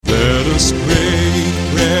us break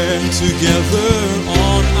bread together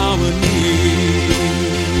on our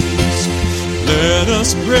knees. Let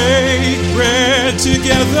us break bread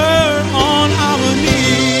together on our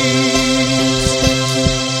knees.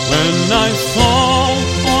 When I fall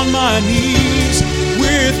on my knees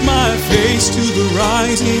with my face to the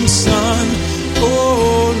rising sun,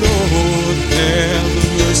 oh Lord, have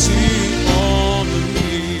mercy on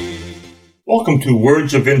me. Welcome to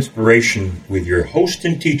Words of Inspiration with your host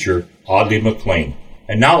and teacher, Audley McLean.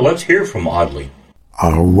 And now let's hear from Audley.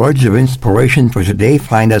 Our words of inspiration for today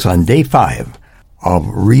find us on day 5 of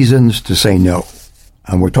Reasons to Say No.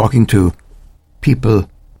 And we're talking to people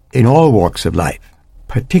in all walks of life,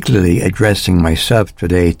 particularly addressing myself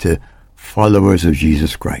today to followers of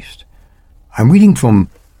Jesus Christ. I'm reading from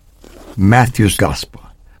Matthew's Gospel.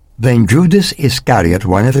 Then Judas Iscariot,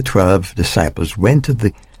 one of the 12 disciples, went to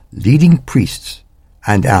the leading priests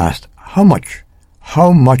and asked, How much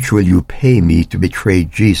will you pay me to betray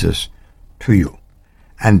Jesus to you?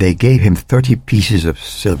 And they gave him 30 pieces of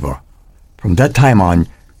silver. From that time on,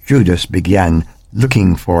 Judas began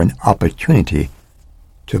looking for an opportunity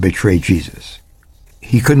to betray Jesus.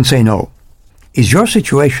 He couldn't say no. Is your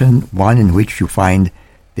situation one in which you find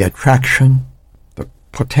the attraction, the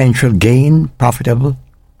potential gain, profitable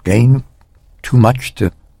gain, too much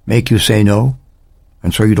to make you say no,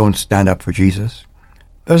 and so you don't stand up for Jesus?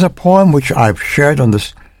 There's a poem which I've shared on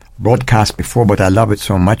this broadcast before, but I love it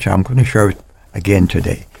so much I'm going to share it again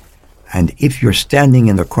today. And if you're standing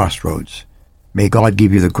in the crossroads, may God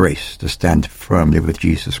give you the grace to stand firmly with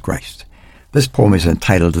Jesus Christ. This poem is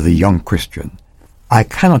entitled The Young Christian. I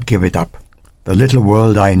cannot give it up. The little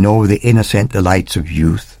world I know, the innocent delights of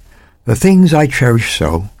youth, the things I cherish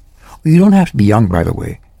so. You don't have to be young, by the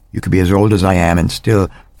way. You could be as old as I am and still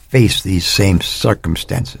face these same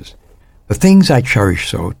circumstances. The things I cherish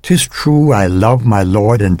so, 'tis true I love my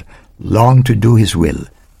Lord and long to do his will.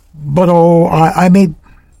 But I may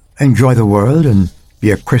enjoy the world and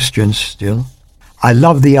be a Christian still. I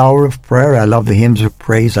love the hour of prayer, I love the hymns of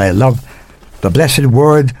praise, I love the blessed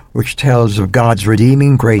word which tells of God's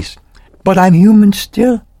redeeming grace. But I'm human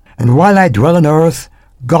still, and while I dwell on earth,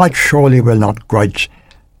 God surely will not grudge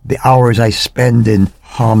the hours I spend in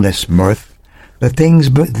harmless mirth.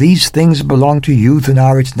 These things belong to youth and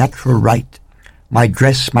are its natural right. My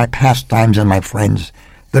dress, my pastimes, and my friends,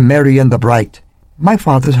 the merry and the bright. My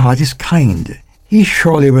Father's heart is kind. He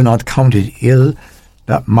surely will not count it ill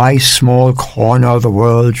that my small corner of the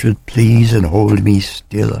world should please and hold me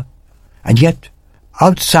still. And yet,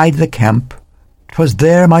 outside the camp, 'twas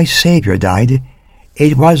there my Saviour died.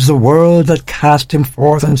 It was the world that cast him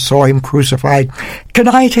forth and saw him crucified. Can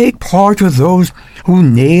I take part with those who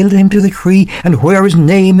nailed him to the tree, and where his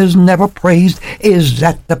name is never praised? Is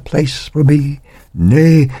that the place for me?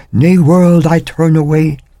 Nay, world, I turn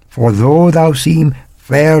away. For though thou seem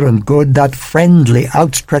fair and good, that friendly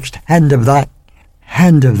outstretched hand of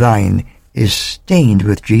thine is stained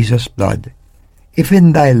with Jesus' blood. If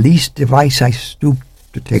in thy least device I stoop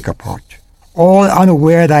to take a part, all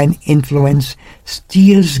unaware thine influence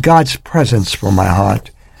steals God's presence from my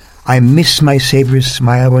heart. I miss my Saviour's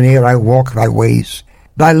smile whene'er I walk thy ways.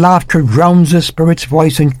 Thy laughter drowns the Spirit's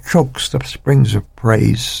voice and chokes the springs of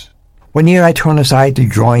praise. Whene'er I turn aside to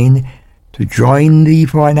join thee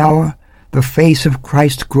for an hour, the face of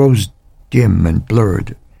Christ grows dim and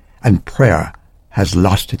blurred, and prayer has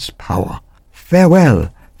lost its power. Farewell,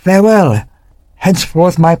 farewell!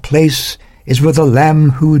 Henceforth my place is with the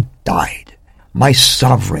Lamb who died. My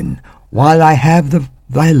sovereign, while I have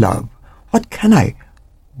thy love, what can I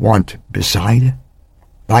want beside?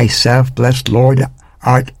 Thyself, blessed Lord,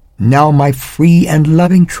 art now my free and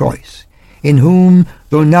loving choice, in whom,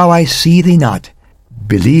 though now I see thee not,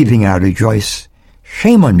 believing I rejoice.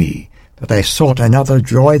 Shame on me that I sought another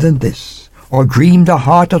joy than this, or dreamed a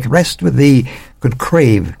heart at rest with thee could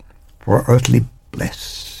crave for earthly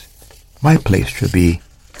bliss. My place should be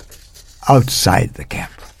outside the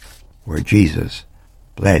camp, where Jesus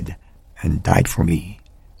bled and died for me.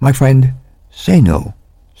 My friend, say no,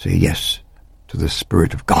 say yes to the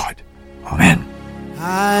Spirit of God. Amen.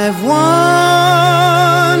 I've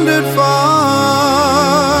wandered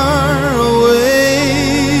far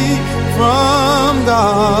away from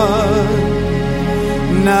God.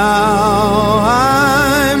 Now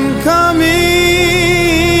I'm coming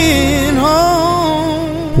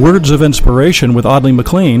home. Words of Inspiration with Audley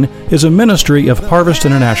McLean is a ministry of Harvest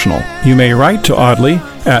International. You may write to Audley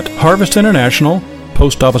at Harvest International,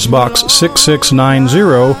 Post Office Box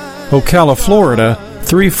 6690, Ocala, Florida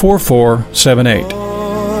 34478.